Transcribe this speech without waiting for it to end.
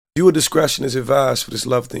Viewer discretion is advised for this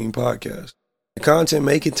love-themed podcast. The content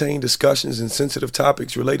may contain discussions and sensitive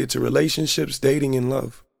topics related to relationships, dating, and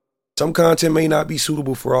love. Some content may not be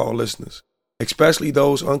suitable for all listeners, especially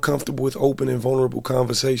those uncomfortable with open and vulnerable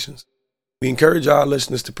conversations. We encourage our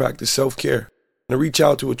listeners to practice self-care and to reach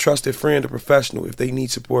out to a trusted friend or professional if they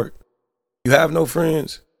need support. You have no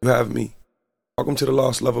friends, you have me. Welcome to the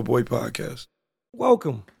Lost Lover Boy Podcast.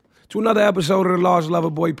 Welcome to another episode of the Lost Lover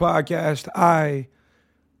Boy Podcast. I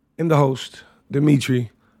am the host,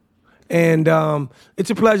 Dimitri, and it's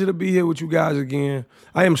a pleasure to be here with you guys again.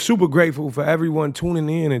 I am super grateful for everyone tuning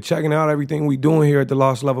in and checking out everything we're doing here at the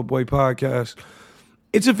Lost Lover Boy Podcast.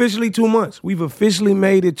 It's officially 2 months. We've officially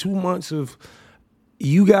made it 2 months of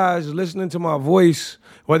you guys listening to my voice,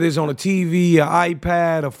 whether it's on a TV, an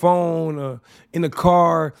iPad, a phone, in the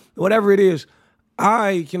car, whatever it is.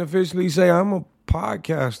 I can officially say I'm a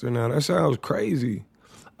podcaster now. That sounds crazy.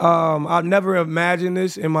 I've never imagined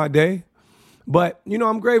this in my day, but,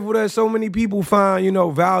 I'm grateful that so many people find,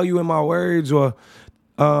 value in my words or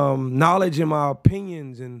knowledge in my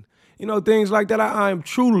opinions and, things like that. I am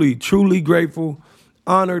truly, truly grateful,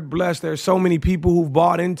 honored, blessed. There's so many people who've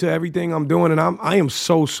bought into everything I'm doing, and I am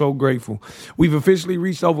so, so grateful. We've officially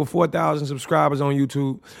reached over 4,000 subscribers on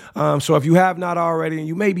YouTube. So if you have not already and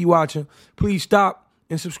you may be watching, please stop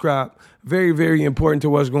and subscribe. Very, very important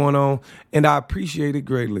to what's going on, and I appreciate it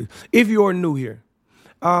greatly. If you're new here,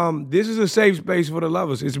 this is a safe space for the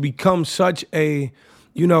lovers. It's become such a,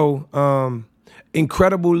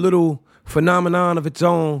 incredible little phenomenon of its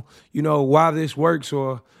own, why this works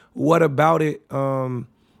or what about it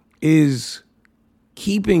is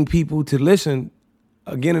keeping people to listen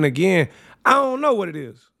again and again. I don't know what it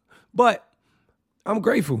is, but I'm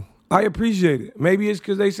grateful. I appreciate it. Maybe it's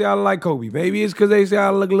because they say I look like Kobe. Maybe it's because they say I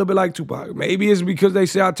look a little bit like Tupac. Maybe it's because they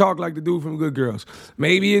say I talk like the dude from Good Girls.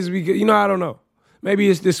 Maybe it's because, I don't know. Maybe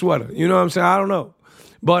it's this sweater. You know what I'm saying? I don't know.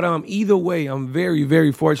 But either way, I'm very,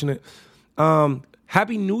 very fortunate.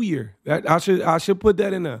 Happy New Year. I should put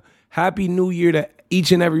that in there. Happy New Year to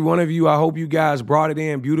each and every one of you. I hope you guys brought it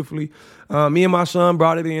in beautifully. Me and my son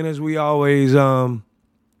brought it in as we always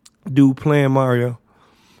do, playing Mario.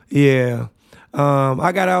 Yeah.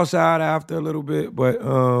 I got outside after a little bit, but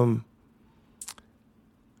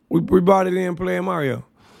we brought it in playing Mario.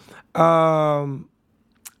 I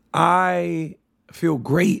feel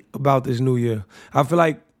great about this new year. I feel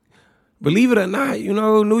like, believe it or not,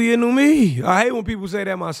 new year, new me. I hate when people say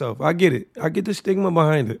that myself. I get it. I get the stigma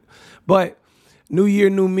behind it. But new year,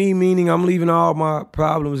 new me, meaning I'm leaving all my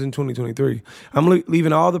problems in 2023. I'm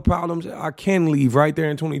leaving all the problems I can leave right there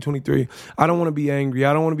in 2023. I don't want to be angry.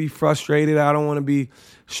 I don't want to be frustrated. I don't want to be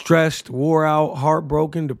stressed, wore out,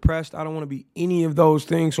 heartbroken, depressed. I don't want to be any of those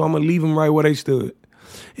things. So I'm going to leave them right where they stood.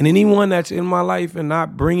 And anyone that's in my life and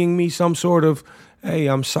not bringing me some sort of, hey,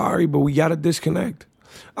 I'm sorry, but we got to disconnect.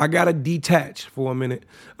 I got to detach for a minute.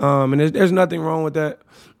 And there's nothing wrong with that.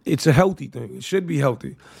 It's a healthy thing. It should be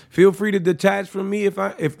healthy. Feel free to detach from me if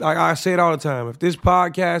like I say it all the time. If this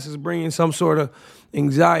podcast is bringing some sort of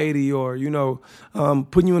anxiety or,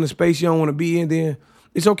 putting you in a space you don't want to be in, then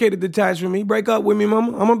it's okay to detach from me. Break up with me,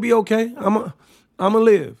 mama. I'm going to be okay. I'm going to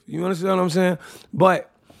live. You understand what I'm saying? But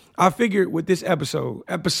I figured with this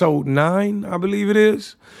episode 9, I believe it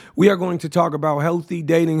is, we are going to talk about healthy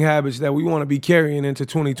dating habits that we want to be carrying into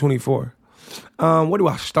 2024. Where do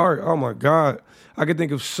I start? Oh, my God. I can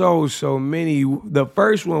think of so many. The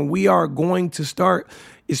first one we are going to start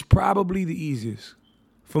is probably the easiest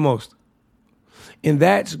for most. And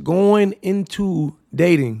that's going into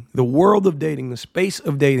dating, the world of dating, the space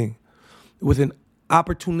of dating with an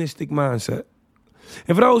opportunistic mindset.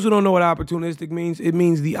 And for those who don't know what opportunistic means, it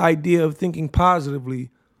means the idea of thinking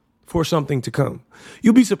positively for something to come.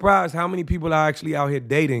 You'll be surprised how many people are actually out here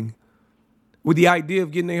dating with the idea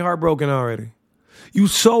of getting their heart broken already. You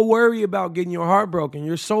so worry about getting your heart broken.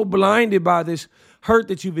 You're so blinded by this hurt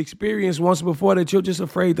that you've experienced once before that you're just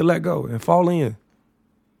afraid to let go and fall in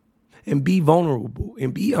and be vulnerable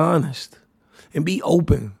and be honest and be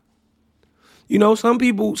open. Some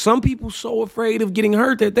people so afraid of getting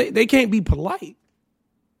hurt that they can't be polite.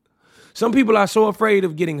 Some people are so afraid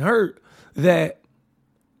of getting hurt that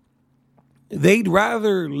they'd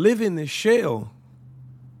rather live in the shell.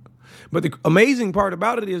 But the amazing part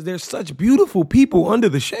about it is there's such beautiful people under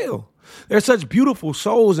the shell. There's such beautiful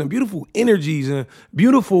souls and beautiful energies and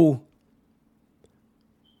beautiful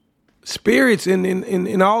spirits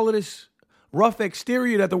in all of this rough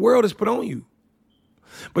exterior that the world has put on you.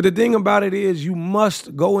 But the thing about it is you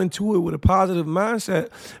must go into it with a positive mindset,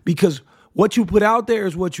 because what you put out there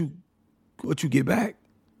is what you get back.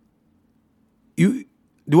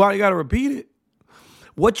 Do I got to repeat it?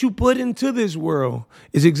 What you put into this world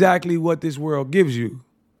is exactly what this world gives you.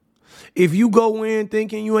 If you go in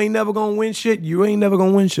thinking you ain't never gonna win shit, you ain't never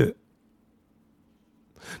gonna win shit.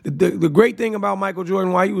 The great thing about Michael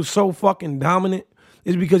Jordan, why he was so fucking dominant,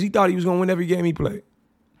 is because he thought he was gonna win every game he played.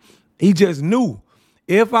 He just knew,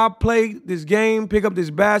 if I play this game, pick up this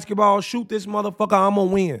basketball, shoot this motherfucker, I'm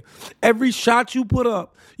gonna win. Every shot you put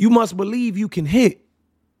up, you must believe you can hit.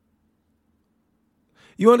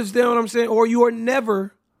 You understand what I'm saying? Or you are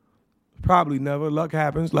never, probably never, luck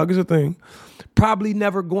happens, luck is a thing, probably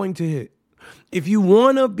never going to hit. If you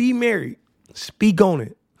want to be married, speak on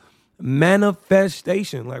it.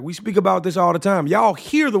 Manifestation. Like, we speak about this all the time. Y'all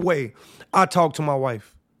hear the way I talk to my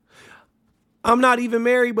wife. I'm not even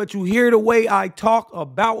married, but you hear the way I talk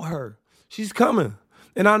about her. She's coming.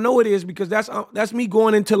 And I know it is, because that's me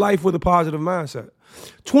going into life with a positive mindset.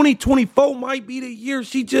 2024 might be the year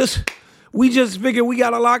we just figured we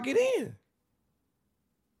got to lock it in.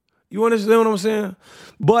 You understand what I'm saying?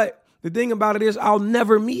 But the thing about it is, I'll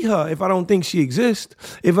never meet her if I don't think she exists,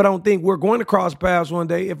 if I don't think we're going to cross paths one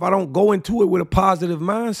day, if I don't go into it with a positive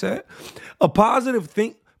mindset.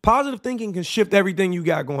 Positive thinking can shift everything you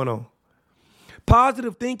got going on.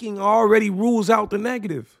 Positive thinking already rules out the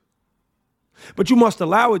negative. But you must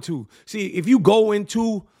allow it to. See, if you go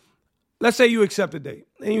into, let's say you accept a date,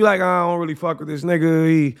 and you're like, I don't really fuck with this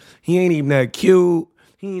nigga. He ain't even that cute.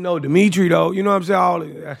 He ain't no Dimitri, though. You know what I'm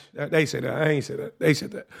saying? They said that. I ain't said that. They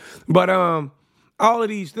said that. But all of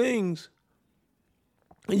these things,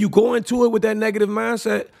 and you go into it with that negative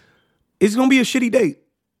mindset, it's going to be a shitty date.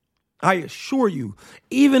 I assure you.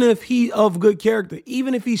 Even if he's of good character,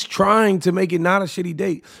 even if he's trying to make it not a shitty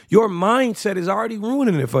date, your mindset is already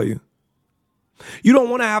ruining it for you. You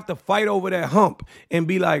don't want to have to fight over that hump and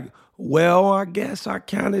be like, well, I guess I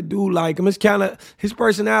kind of do like him. His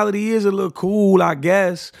personality is a little cool, I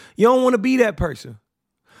guess. You don't want to be that person.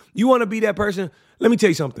 You want to be that person. Let me tell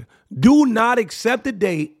you something. Do not accept a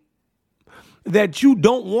date that you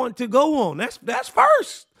don't want to go on. That's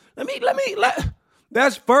first.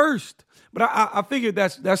 That's first. But I figured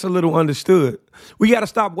that's a little understood. We got to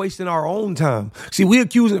stop wasting our own time. See, we're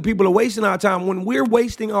accusing people of wasting our time when we're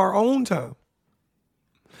wasting our own time.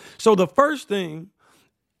 So the first thing,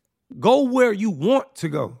 go where you want to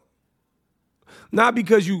go. Not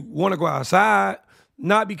because you want to go outside,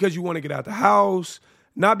 not because you want to get out the house,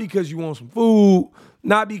 not because you want some food,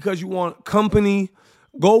 not because you want company.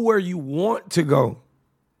 Go where you want to go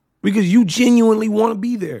because you genuinely want to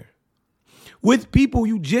be there with people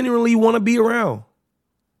you genuinely want to be around.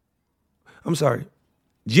 I'm sorry,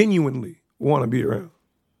 genuinely want to be around,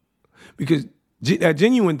 because that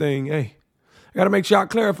genuine thing, hey, I got to make sure I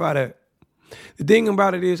clarify that. The thing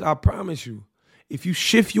about it is, I promise you, if you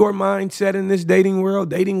shift your mindset in this dating world,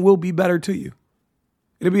 dating will be better to you.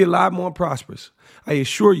 It'll be a lot more prosperous. I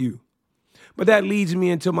assure you. But that leads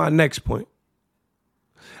me into my next point.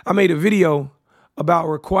 I made a video about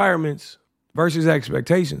requirements versus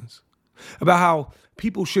expectations, about how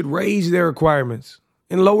people should raise their requirements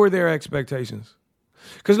and lower their expectations.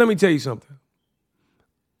 Because let me tell you something.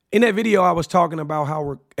 In that video, I was talking about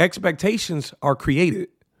how expectations are created.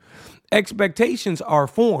 Expectations are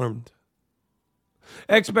formed.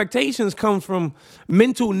 Expectations come from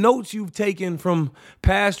mental notes you've taken from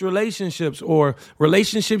past relationships, or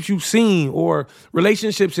relationships you've seen, or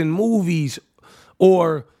relationships in movies,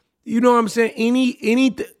 or, you know what I'm saying?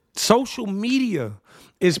 Any social media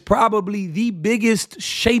is probably the biggest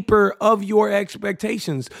shaper of your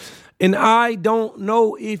expectations. And I don't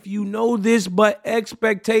know if you know this, but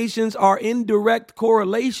expectations are in direct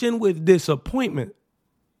correlation with disappointment.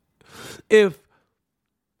 If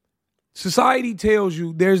society tells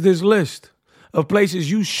you there's this list of places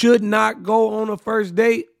you should not go on a first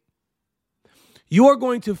date, you're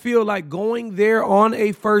going to feel like going there on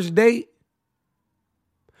a first date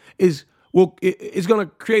it's going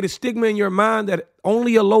to create a stigma in your mind that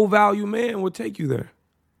only a low-value man would take you there.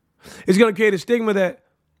 It's going to create a stigma that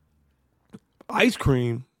ice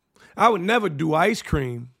cream, I would never do ice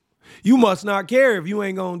cream. You must not care if you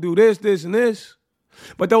ain't going to do this, this, and this.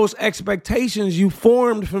 But those expectations you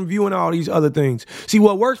formed from viewing all these other things. See,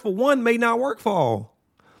 what works for one may not work for all.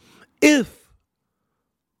 If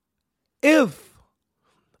a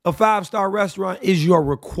 5-star restaurant is your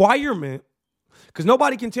requirement, because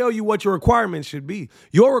nobody can tell you what your requirements should be.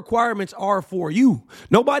 Your requirements are for you.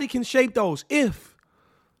 Nobody can shape those. If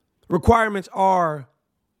requirements are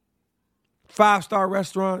 5-star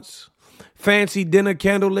restaurants, fancy dinner,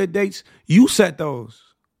 candlelit dates, you set those.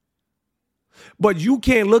 But you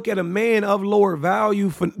can't look at a man of lower value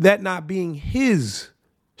for that not being his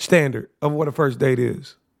standard of what a first date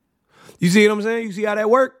is. You see what I'm saying? You see how that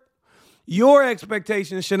works? Your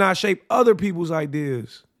expectations should not shape other people's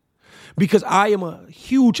ideas. Because I am a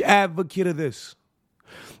huge advocate of this.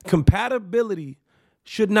 Compatibility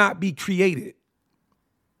should not be created.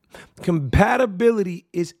 Compatibility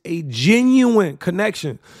is a genuine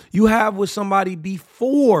connection you have with somebody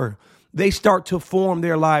before they start to form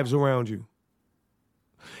their lives around you.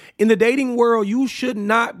 In the dating world, you should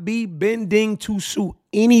not be bending to suit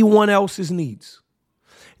anyone else's needs.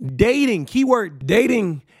 Dating, keyword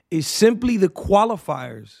dating, is simply the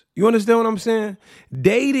qualifiers. You understand what I'm saying?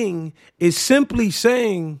 Dating is simply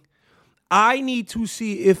saying, I need to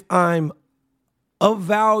see if I'm of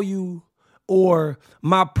value or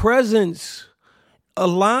my presence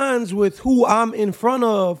aligns with who I'm in front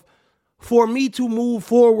of for me to move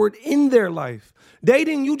forward in their life.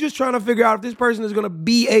 Dating, you just trying to figure out if this person is going to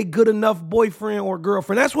be a good enough boyfriend or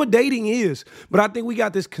girlfriend. That's what dating is. But I think we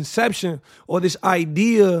got this conception or this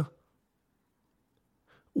idea,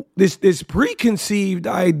 this preconceived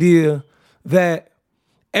idea that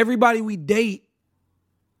everybody we date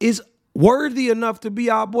is worthy enough to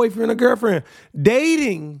be our boyfriend or girlfriend.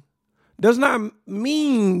 Dating does not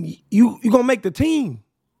mean you're going to make the team.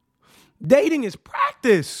 Dating is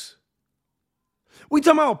practice. We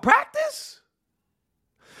talking about practice?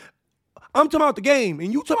 I'm talking about the game,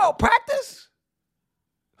 and you talking about practice?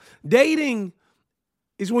 Dating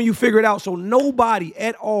is when you figure it out. So nobody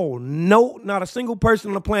at all, not a single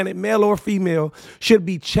person on the planet, male or female, should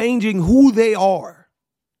be changing who they are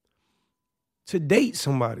to date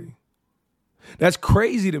somebody. That's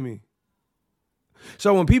crazy to me.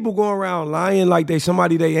 So when people go around lying like they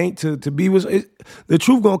somebody they ain't to be with, the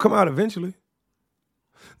truth gonna come out eventually.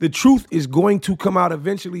 The truth is going to come out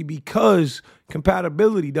eventually because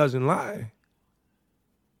compatibility doesn't lie.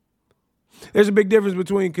 There's a big difference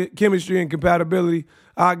between chemistry and compatibility.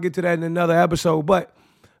 I'll get to that in another episode. But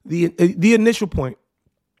the initial point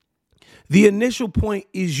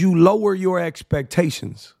is you lower your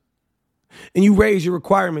expectations and you raise your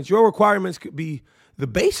requirements. Your requirements could be the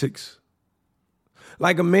basics.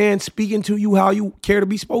 Like a man speaking to you how you care to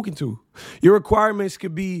be spoken to. Your requirements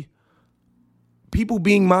could be people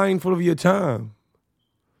being mindful of your time,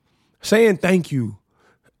 saying thank you,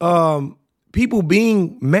 people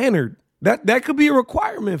being mannered. That could be a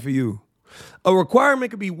requirement for you. A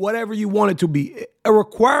requirement could be whatever you want it to be. A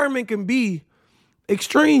requirement can be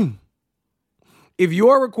extreme. If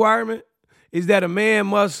your requirement is that a man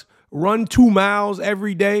must run 2 miles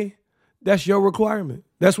every day, that's your requirement.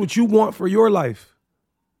 That's what you want for your life.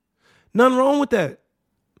 Nothing wrong with that.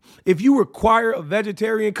 If you require a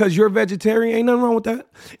vegetarian because you're a vegetarian, ain't nothing wrong with that.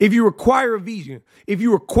 If you require a vegan, if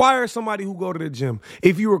you require somebody who go to the gym,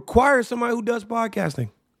 if you require somebody who does podcasting,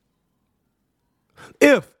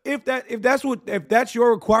 if that's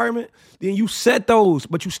your requirement, then you set those,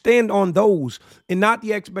 but you stand on those and not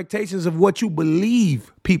the expectations of what you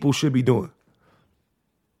believe people should be doing.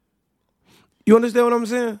 You understand what I'm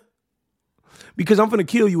saying? Because I'm finna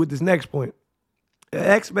kill you with this next point.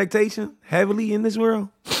 Expectation heavily in this world.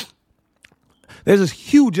 There's this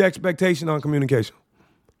huge expectation on communication.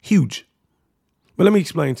 Huge. But let me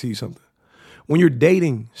explain to you something. When you're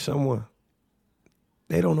dating someone,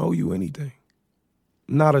 they don't owe you anything.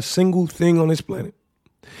 Not a single thing on this planet.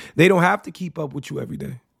 They don't have to keep up with you every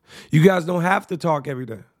day. You guys don't have to talk every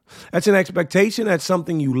day. That's an expectation. That's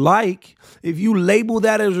something you like. If you label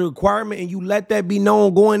that as a requirement and you let that be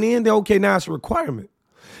known going in, then okay, now it's a requirement.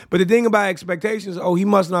 But the thing about expectations, he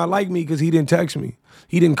must not like me because he didn't text me.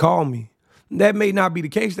 He didn't call me. That may not be the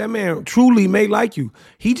case. That man truly may like you.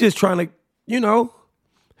 He just trying to,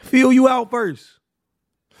 feel you out first.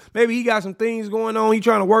 Maybe he got some things going on he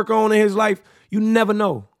trying to work on in his life. You never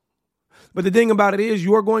know. But the thing about it is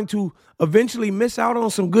you're going to eventually miss out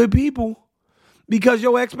on some good people because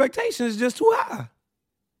your expectation is just too high.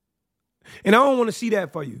 And I don't want to see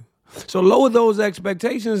that for you. So lower those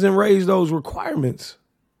expectations and raise those requirements.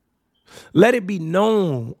 Let it be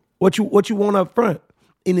known what you want up front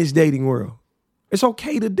in this dating world. It's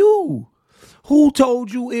okay to do. Who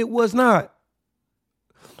told you it was not?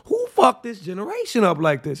 Who fucked this generation up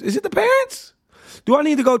like this? Is it the parents? Do I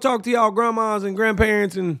need to go talk to y'all grandmas and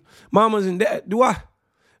grandparents and mamas and dad? Do I?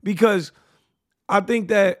 Because I think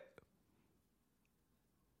that,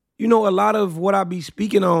 a lot of what I be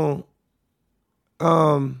speaking on,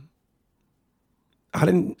 I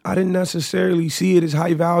didn't necessarily see it as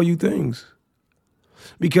high value things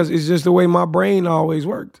because it's just the way my brain always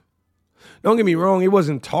worked. Don't get me wrong, it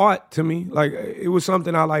wasn't taught to me. Like it was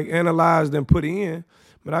something I analyzed and put in,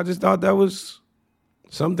 but I just thought that was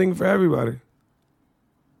something for everybody.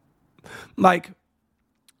 Like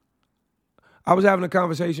I was having a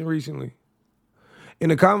conversation recently, and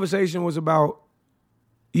the conversation was about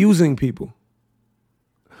using people.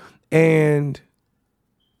 And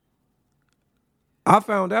I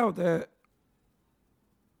found out that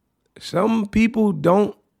some people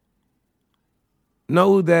don't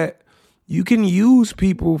know that you can use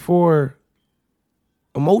people for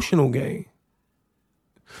emotional gain.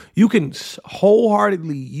 You can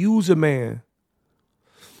wholeheartedly use a man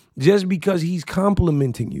just because he's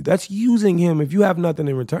complimenting you. That's using him if you have nothing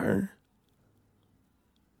in return.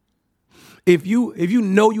 If you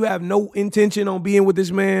know you have no intention on being with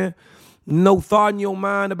this man, no thought in your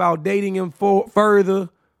mind about dating him further,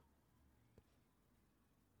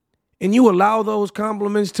 and you allow those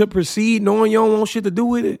compliments to proceed knowing you don't want shit to do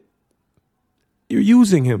with it, you're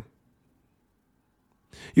using him.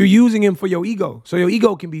 You're using him for your ego, so your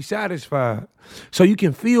ego can be satisfied, so you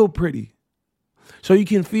can feel pretty, so you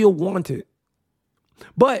can feel wanted.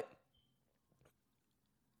 But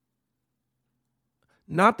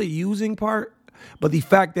not the using part, but the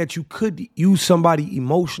fact that you could use somebody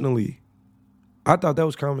emotionally. I thought that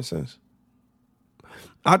was common sense.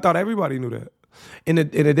 I thought everybody knew that. And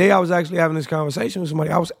the day I was actually having this conversation with somebody,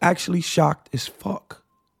 I was actually shocked as fuck.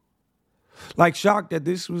 Like shocked that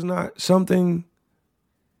this was not something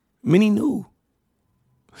many knew.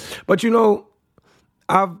 But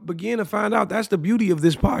I've begun to find out that's the beauty of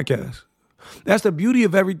this podcast. That's the beauty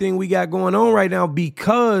of everything we got going on right now,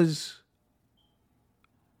 because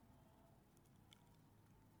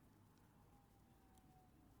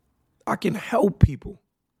I can help people.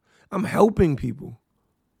 I'm helping people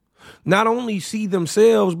not only see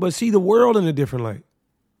themselves, but see the world in a different light.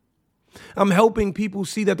 I'm helping people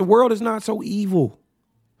see that the world is not so evil.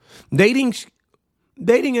 Dating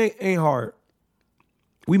ain't hard.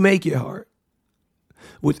 We make it hard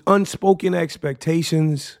with unspoken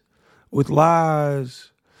expectations, with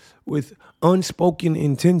lies, with unspoken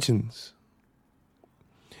intentions.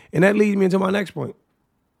 And that leads me into my next point.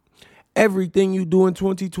 Everything you do in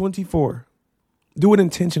 2024, do it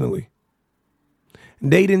intentionally.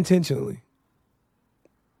 Date intentionally.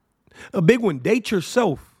 A big one, date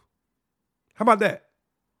yourself. How about that?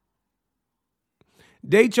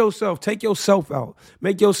 Date yourself. Take yourself out.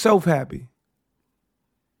 Make yourself happy.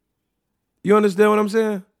 You understand what I'm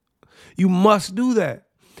saying? You must do that,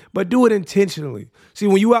 but do it intentionally. See,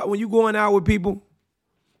 when you going out with people,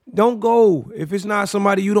 don't go if it's not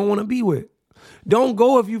somebody you don't want to be with. Don't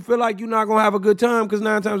go if you feel like you're not going to have a good time, because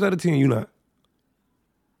 9 times out of 10, you're not.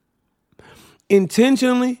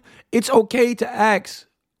 Intentionally, it's okay to ask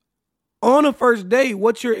on a first date,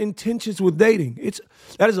 what's your intentions with dating?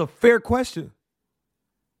 That is a fair question.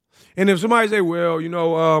 And if somebody say, well,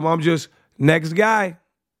 I'm just next guy.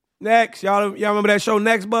 Next. Y'all remember that show,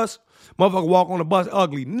 Next Bus? Motherfucker walk on the bus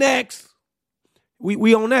ugly. Next.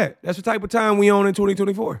 We on that. That's the type of time we on in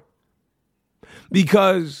 2024.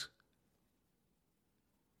 Because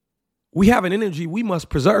we have an energy we must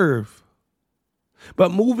preserve.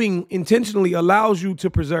 But moving intentionally allows you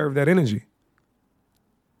to preserve that energy.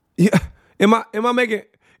 Yeah. Am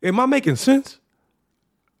I making sense?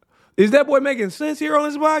 Is that boy making sense here on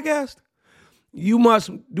this podcast? You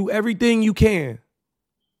must do everything you can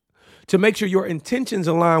to make sure your intentions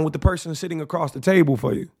align with the person sitting across the table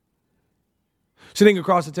for you. Sitting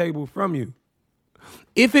across the table from you.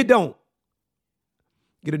 If it don't,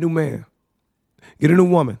 get a new man. Get a new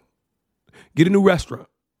woman. Get a new restaurant.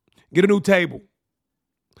 Get a new table.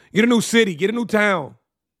 Get a new city. Get a new town.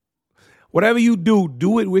 Whatever you do,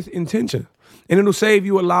 do it with intention. And it'll save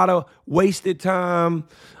you a lot of wasted time,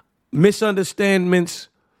 misunderstandings,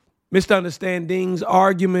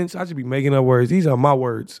 arguments. I should be making up words. These are my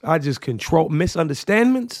words. I just control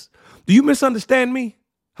misunderstandings. Do you misunderstand me?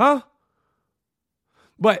 Huh?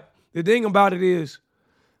 But the thing about it is,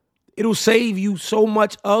 it'll save you so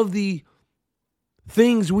much of the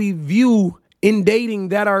things we view in dating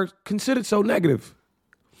that are considered so negative.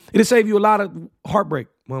 It'll save you a lot of heartbreak,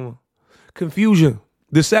 mama, confusion,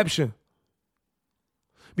 deception.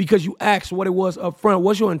 Because you asked what it was up front.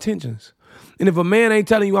 What's your intentions? And if a man ain't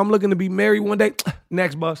telling you, I'm looking to be married one day,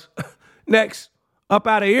 next bus, next, up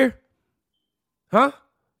out of here. Huh?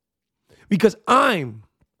 Because I'm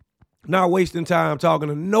not wasting time talking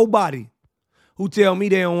to nobody who tell me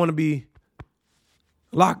they don't want to be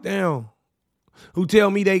locked down, who tell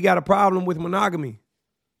me they got a problem with monogamy,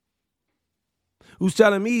 who's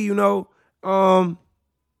telling me,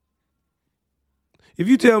 if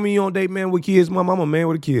you tell me you don't date men with kids, Mom, I'm a man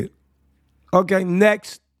with a kid. Okay,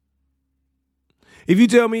 next. If you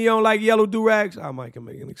tell me you don't like yellow do-rags, I might can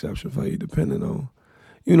make an exception for you, depending on,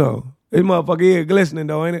 this motherfucker here glistening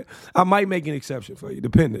though, ain't it? I might make an exception for you,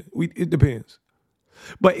 depending. It depends.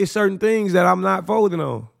 But it's certain things that I'm not folding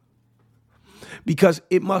on because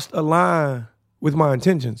it must align with my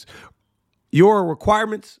intentions. Your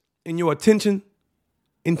requirements and your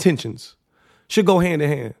intentions should go hand in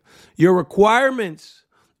hand. Your requirements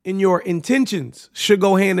and your intentions should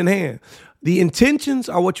go hand in hand. The intentions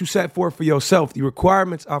are what you set forth for yourself. The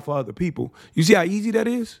requirements are for other people. You see how easy that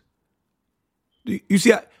is? You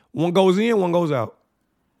see how one goes in, one goes out.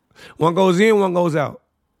 One goes in, one goes out.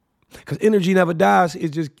 Because energy never dies. It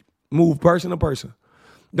just moves person to person.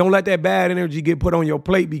 Don't let that bad energy get put on your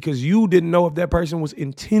plate because you didn't know if that person was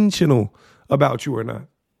intentional about you or not.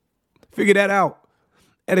 Figure that out.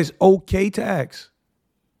 That is okay to ask.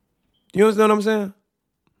 You understand what I'm saying?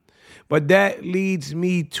 But that leads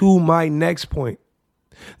me to my next point.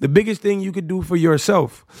 The biggest thing you could do for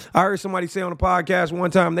yourself. I heard somebody say on a podcast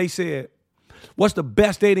one time, they said, what's the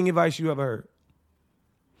best dating advice you ever heard?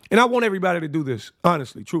 And I want everybody to do this,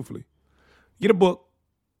 honestly, truthfully. Get a book.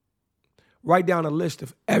 Write down a list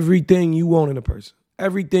of everything you want in a person.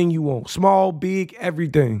 Everything you want. Small, big,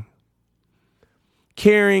 everything.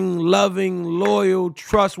 Caring, loving, loyal,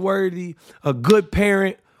 trustworthy, a good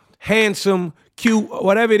parent, handsome, cute,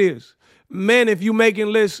 whatever it is. Men, if you making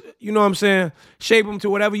lists, you know what I'm saying, shape them to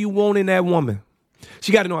whatever you want in that woman.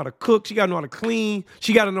 She got to know how to cook. She got to know how to clean.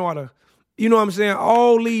 She got to know how to, you know what I'm saying,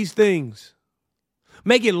 all these things.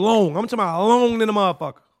 Make it long. I'm talking about long than a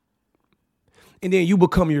motherfucker. And then you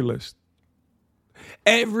become your list.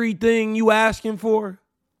 Everything you asking for,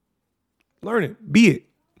 learn it. Be it.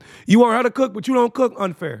 You want her to cook, but you don't cook?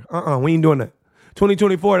 Unfair. We ain't doing that.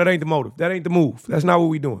 2024, that ain't the motive. That ain't the move. That's not what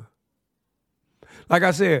we doing. Like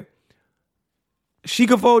I said, she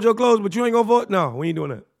can fold your clothes, but you ain't gonna fold? No, we ain't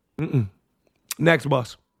doing that. Next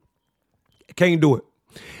bus. Can't do it.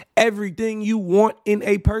 Everything you want in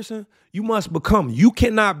a person, you must become. You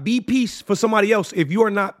cannot be peace for somebody else if you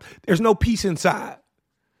are not, there's no peace inside.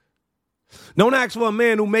 Don't ask for a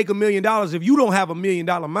man who make $1 million if you don't have $1 million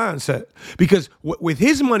mindset. Because with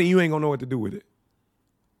his money, you ain't gonna know what to do with it.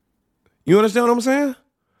 You understand what I'm saying?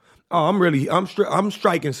 Oh, I'm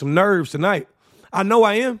striking some nerves tonight. I know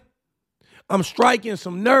I am. I'm striking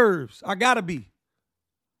some nerves. I gotta be.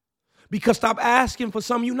 Because stop asking for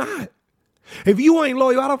something you not. If you ain't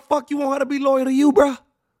loyal, how the fuck you want her to be loyal to you, bro?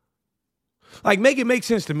 Like, make it make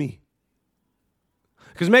sense to me.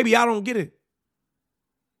 Because maybe I don't get it.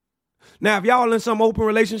 Now, if y'all in some open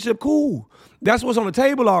relationship, cool. That's what's on the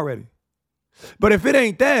table already. But if it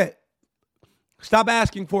ain't that, stop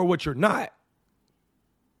asking for what you're not.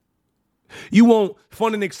 You want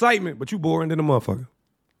fun and excitement, but you boring than a motherfucker.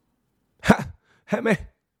 Man,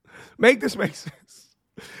 make this make sense.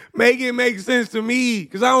 Make it make sense to me,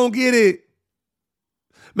 because I don't get it.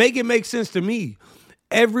 Make it make sense to me.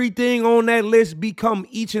 Everything on that list become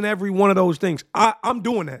each and every one of those things. I'm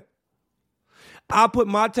doing that. I put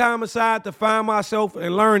my time aside to find myself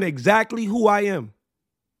and learn exactly who I am.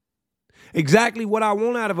 Exactly what I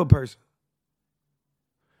want out of a person.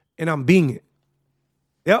 And I'm being it.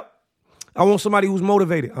 Yep. I want somebody who's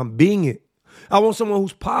motivated. I'm being it. I want someone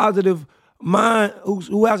who's positive mind,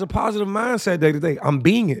 who has a positive mindset day to day. I'm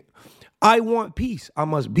being it. I want peace. I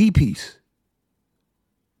must be peace.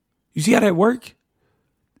 You see how that work?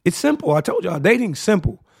 It's simple. I told y'all, dating's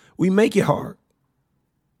simple. We make it hard.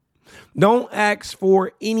 Don't ask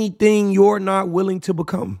for anything you're not willing to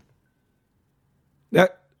become.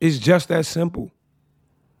 That is just that simple.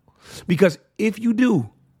 Because if you do,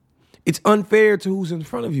 it's unfair to who's in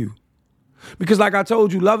front of you. Because like I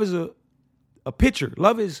told you, love is a pitcher.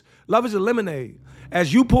 Love is a lemonade.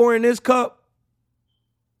 As you pour in this cup,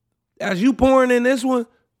 as you pouring in this one,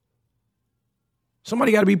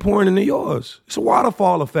 somebody got to be pouring into yours. It's a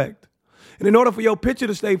waterfall effect. And in order for your pitcher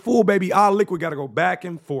to stay full, baby, our liquid got to go back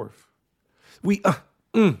and forth.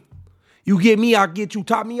 You get me, I get you.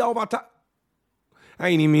 Top me off, I top. I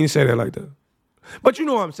ain't even mean to say that like that. But you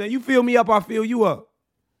know what I'm saying. You fill me up, I fill you up.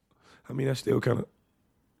 I mean, that's still kind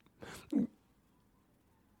of.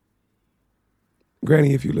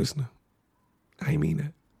 Granny, if you listening, I ain't mean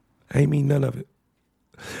that. I ain't mean none of it.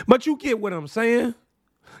 But you get what I'm saying.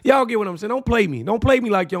 Y'all get what I'm saying. Don't play me. Don't play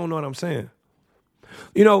me like you don't know what I'm saying.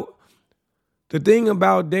 You know, the thing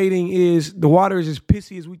about dating is the water is as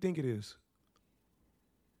pissy as we think it is.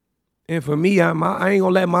 And for me, I ain't going to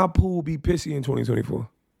let my pool be pissy in 2024.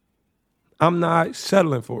 I'm not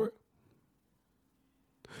settling for it.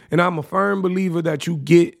 And I'm a firm believer that you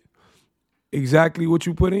get exactly what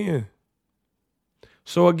you put in.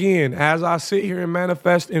 So again, as I sit here and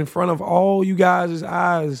manifest in front of all you guys'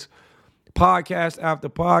 eyes, podcast after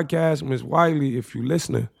podcast, Miss Wiley, if you're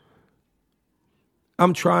listening,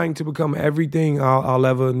 I'm trying to become everything I'll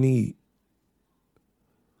ever need.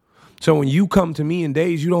 So when you come to me in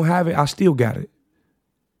days you don't have it, I still got it.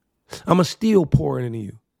 I'm going to still pour it into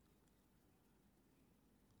you.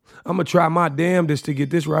 I'm going to try my damnedest to get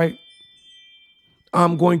this right.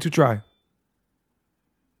 I'm going to try.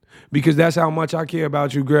 Because that's how much I care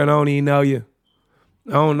about you, girl. I don't even know you.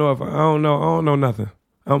 I don't know nothing.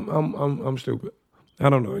 I'm stupid. I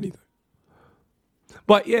don't know anything.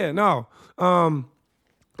 But yeah, no.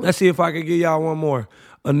 Let's see if I can get y'all one more.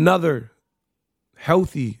 Another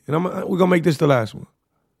healthy, and we're going to make this the last one.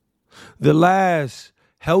 The last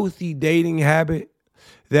healthy dating habit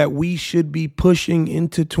that we should be pushing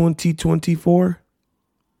into 2024.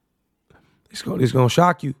 It's going to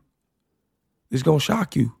shock you. It's going to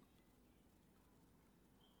shock you.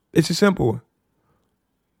 It's a simple one.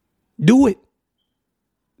 Do it.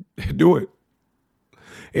 Do it.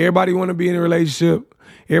 Everybody want to be in a relationship.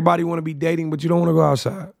 Everybody want to be dating, but you don't want to go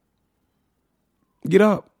outside. Get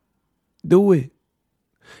up. Do it.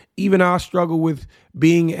 Even I struggle with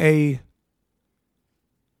being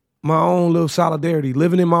my own little solidarity,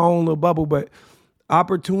 living in my own little bubble, but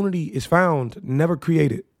opportunity is found, never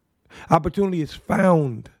created. Opportunity is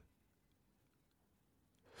found.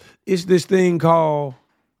 It's this thing called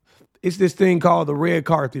the red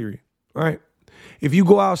car theory, right? If you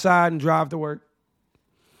go outside and drive to work,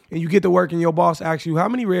 and you get to work and your boss asks you, how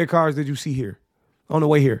many red cars did you see here on the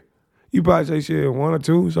way here? You probably say, shit, 1 or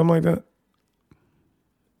 2, something like that.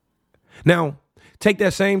 Now, take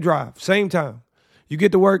that same drive, same time. You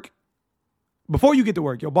get to work. Before you get to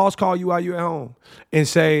work, your boss call you while you're at home and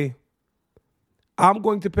say, I'm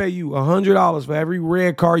going to pay you $100 for every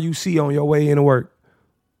red car you see on your way into work.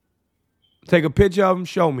 Take a picture of them,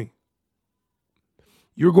 show me.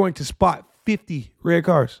 You're going to spot 50 red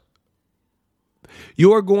cars.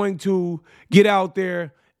 You're going to get out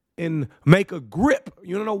there and make a grip.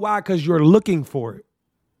 You don't know why? Because you're looking for it.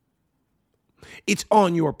 It's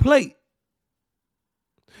on your plate.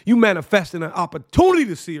 You manifesting an opportunity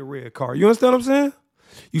to see a red car. You understand what I'm saying?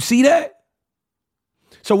 You see that?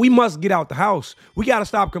 So we must get out the house. We got to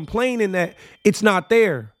stop complaining that it's not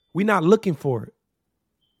there. We're not looking for it.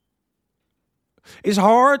 It's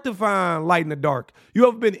hard to find light in the dark. You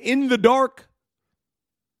ever been in the dark?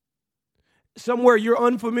 Somewhere you're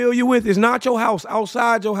unfamiliar with, it's not your house,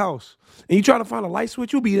 outside your house. And you trying to find a light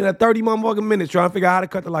switch, you'll be in that 30 motherfucking minutes trying to figure out how to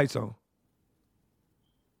cut the lights on.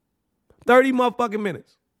 30 motherfucking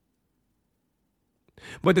minutes.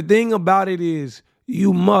 But the thing about it is,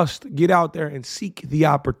 you must get out there and seek the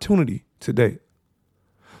opportunity to date.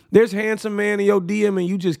 There's a handsome man in your DM and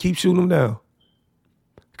you just keep shooting them down.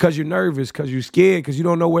 Because you're nervous, because you're scared, because you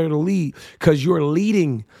don't know where to lead, because you're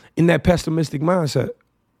leading in that pessimistic mindset.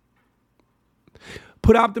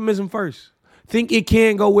 Put optimism first. Think it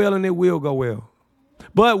can go well and it will go well.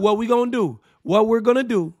 But what we're going to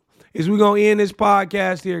do is we're going to end this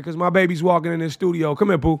podcast here because my baby's walking in the studio. Come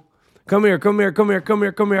here, Pooh. Come here.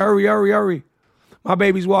 Hurry. My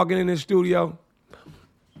baby's walking in the studio.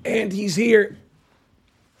 And he's here.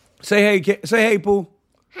 Say hey, Pooh.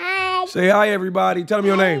 Hi. Say hi, everybody. Tell them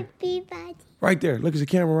your name. Everybody. Right there. Look at the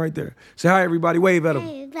camera right there. Say hi, everybody. Wave at them. Hi,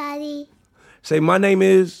 everybody. Say, my name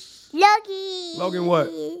is... Logan what?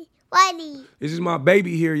 Whitey. This is my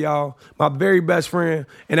baby here, y'all. My very best friend.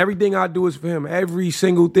 And everything I do is for him. Every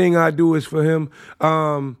single thing I do is for him.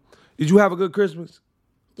 Did you have a good Christmas?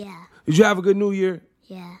 Yeah. Did you have a good New Year?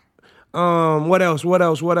 Yeah. What else?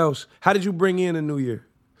 How did you bring in a New Year?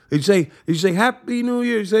 Did you say Happy New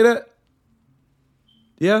Year? Did you say that?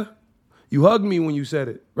 Yeah? You hugged me when you said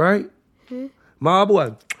it, right? Mm-hmm. My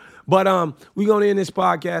boy. But we're going to end this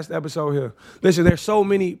podcast episode here. Listen, there's so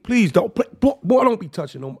many. Please don't. Boy, don't be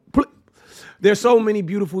touching them. There's so many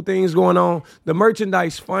beautiful things going on. The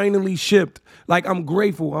merchandise finally shipped. Like, I'm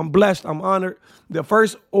grateful. I'm blessed. I'm honored. The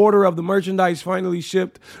first order of the merchandise finally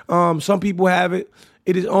shipped. Some people have it.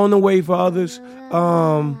 It is on the way for others.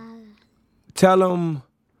 Tell them.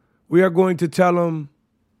 We are going to tell them.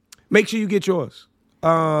 Make sure you get yours.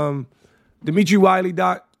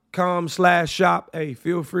 DimitriWiley.com/shop. Hey,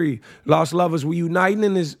 feel free. Lost Lovers, we're uniting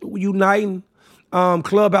in this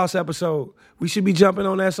Clubhouse episode. We should be jumping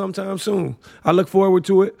on that sometime soon. I look forward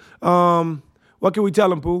to it. What can we tell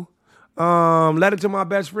them, Pooh? Letter to My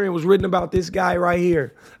Best Friend was written about this guy right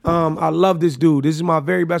here. I love this dude. This is my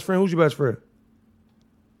very best friend. Who's your best friend?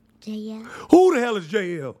 JL. Who the hell is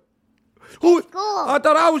JL? Who? Cool. I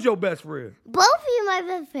thought I was your best friend. Both of you my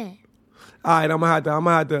best friend. All right, I'm gonna have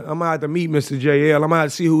to meet Mr. JL. I'm gonna have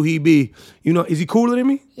to see who he be. You know, is he cooler than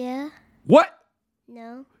me? Yeah. What?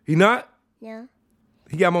 No. He not? No.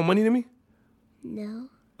 He got more money than me? No.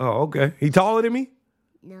 Oh, okay. He taller than me?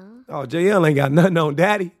 No. Oh, JL ain't got nothing on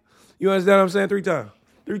daddy. You understand what I'm saying? 3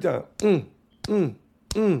 times.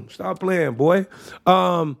 Stop playing, boy. You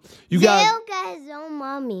got JL got his own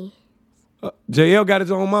mommy. JL got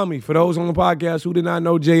his own mommy. For those on the podcast who did not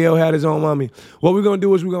know, JL had his own mommy. What we're going to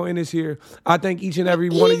do is we're going to end this here. I thank each and every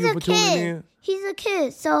one of you for tuning in. He's a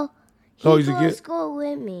kid, so He's a goes kid? to school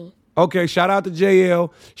with me. Okay, shout out to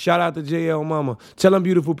JL. Shout out to JL mama. Tell them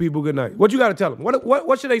beautiful people good night. What you got to tell them?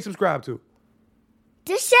 What should they subscribe to?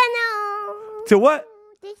 The channel. To what?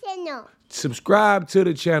 The channel. Subscribe to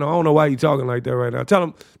the channel. I don't know why you talking like that right now.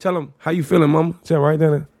 Tell them how you feeling, mama. Say it right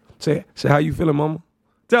there. Say how you feeling, mama.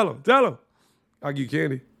 Tell them. I'll give you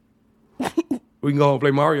candy. We can go home and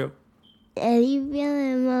play Mario. How you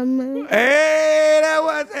feeling, mama? Hey, that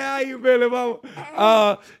was how you feeling,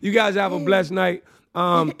 mama. You guys have a blessed night.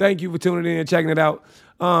 Thank you for tuning in and checking it out.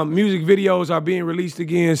 Music videos are being released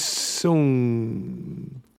again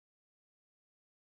soon.